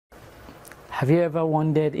Have you ever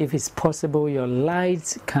wondered if it's possible your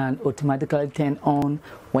lights can automatically turn on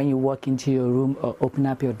when you walk into your room or open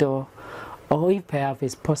up your door? Or if perhaps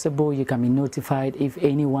it's possible you can be notified if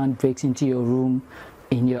anyone breaks into your room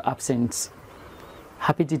in your absence?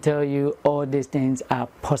 Happy to tell you all these things are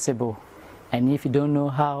possible. And if you don't know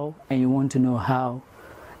how and you want to know how,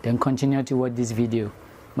 then continue to watch this video.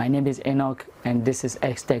 My name is Enoch and this is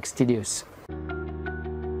X-Tech Studios.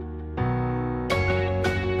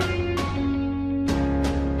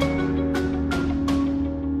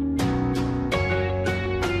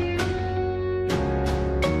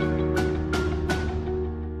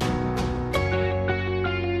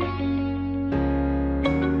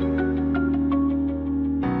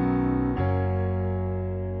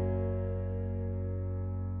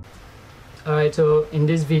 Alright, so in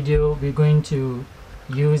this video we're going to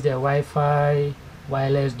use the Wi-Fi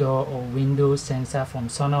wireless door or window sensor from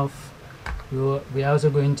Sonoff. We're also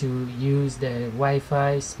going to use the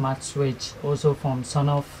Wi-Fi smart switch also from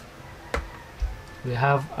Sonoff. We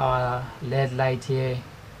have our LED light here,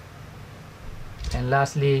 and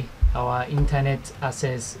lastly our internet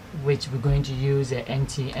access, which we're going to use the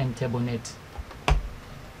NTN TurboNet.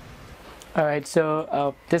 Alright,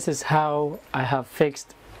 so this is how I have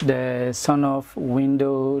fixed the Sonoff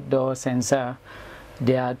window door sensor.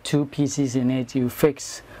 There are two pieces in it. You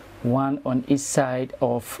fix one on each side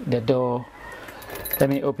of the door. Let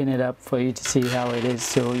me open it up for you to see how it is.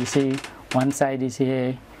 So you see one side is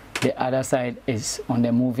here, the other side is on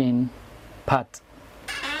the moving part.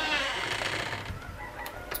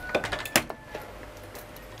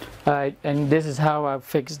 Alright, and this is how I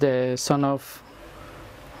fixed the Sonoff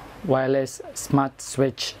wireless smart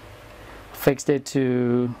switch. Fixed it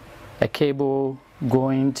to a cable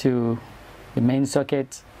going to the main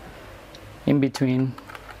socket, in between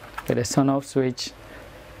with a Sonoff switch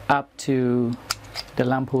up to the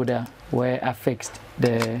lamp holder where I fixed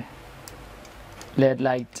the LED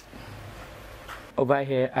light. Over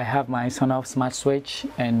here I have my Sonoff smart switch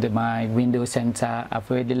and my window sensor. I've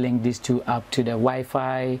already linked these two up to the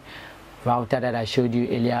Wi-Fi router that I showed you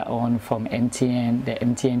earlier on from MTN, the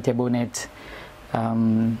MTN TurboNet.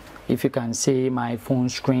 If you can see my phone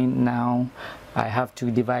screen now, I have two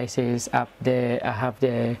devices up there. I have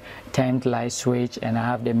the tent light switch and I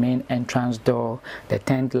have the main entrance door. The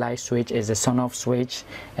tent light switch is the Sonoff switch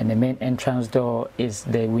and the main entrance door is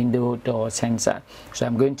the window door sensor. So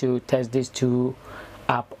I'm going to test these two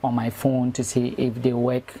up on my phone to see if they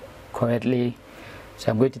work correctly.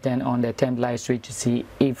 So I'm going to turn on the tent light switch to see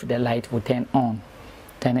if the light will turn on.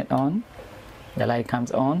 Turn it on, the light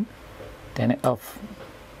comes on, turn it off.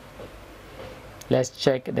 Let's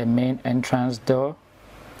check the main entrance door.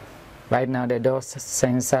 Right now the door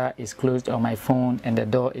sensor is closed on my phone and the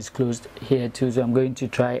door is closed here too, so I'm going to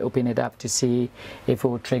try open it up to see if it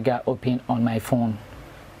will trigger open on my phone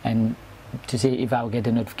and to see if I'll get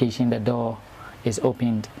a notification the door is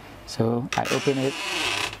opened. So I open it,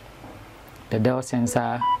 the door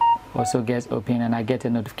sensor also gets open and I get a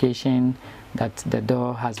notification that the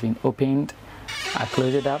door has been opened. I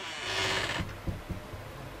close it up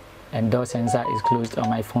and door sensor is closed on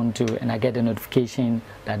my phone too, and I get a notification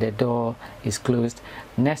that the door is closed.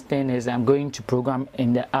 Next thing is I'm going to program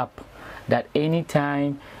in the app that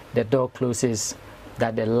anytime the door closes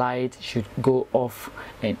that the light should go off,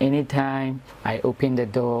 and anytime I open the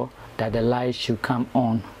door that the light should come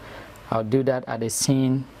on. I'll do that at the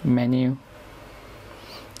scene menu.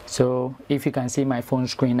 So if you can see my phone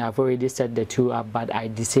screen, I've already set the two up, but I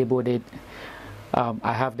disabled it.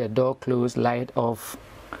 I have the door closed, light off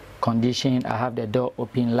condition. I have the door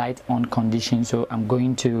open, light on condition. So I'm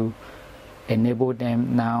going to enable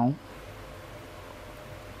them now.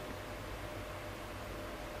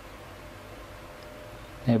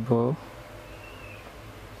 Enable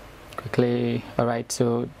quickly. Alright,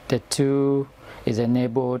 so the two is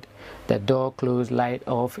enabled, the door closed, light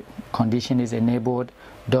off condition is enabled,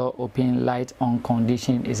 door open, light on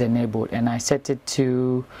condition is enabled, and I set it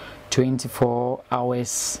to 24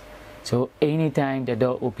 hours. So anytime the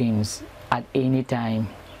door opens, at any time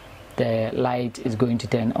the light is going to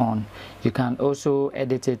turn on. You can also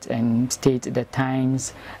edit it and state the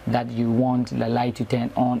times that you want the light to turn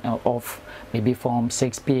on or off, maybe from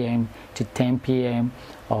 6 p.m. to 10 p.m.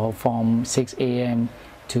 or from 6 a.m.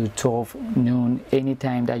 to 12 noon,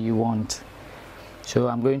 anytime that you want. So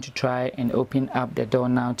I'm going to try and open up the door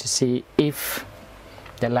now to see if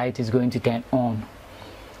the light is going to turn on.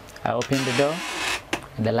 I open the door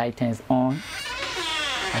and the light turns on.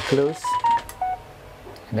 I close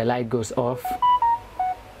and the light goes off.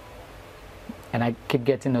 and I keep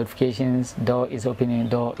getting notifications, door is opening,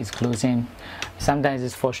 door is closing. Sometimes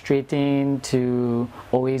it's frustrating to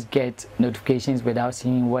always get notifications without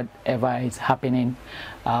seeing whatever is happening.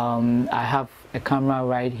 I have a camera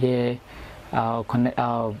right here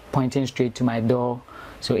pointing straight to my door,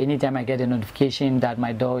 so anytime I get a notification that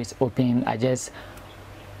my door is open, I just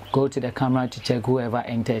go to the camera to check whoever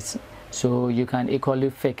enters. So you can equally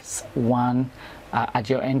fix one at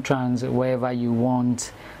your entrance, wherever you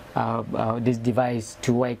want this device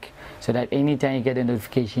to work, so that anytime you get a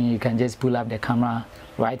notification, you can just pull up the camera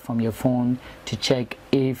right from your phone to check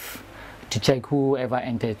whoever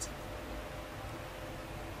entered.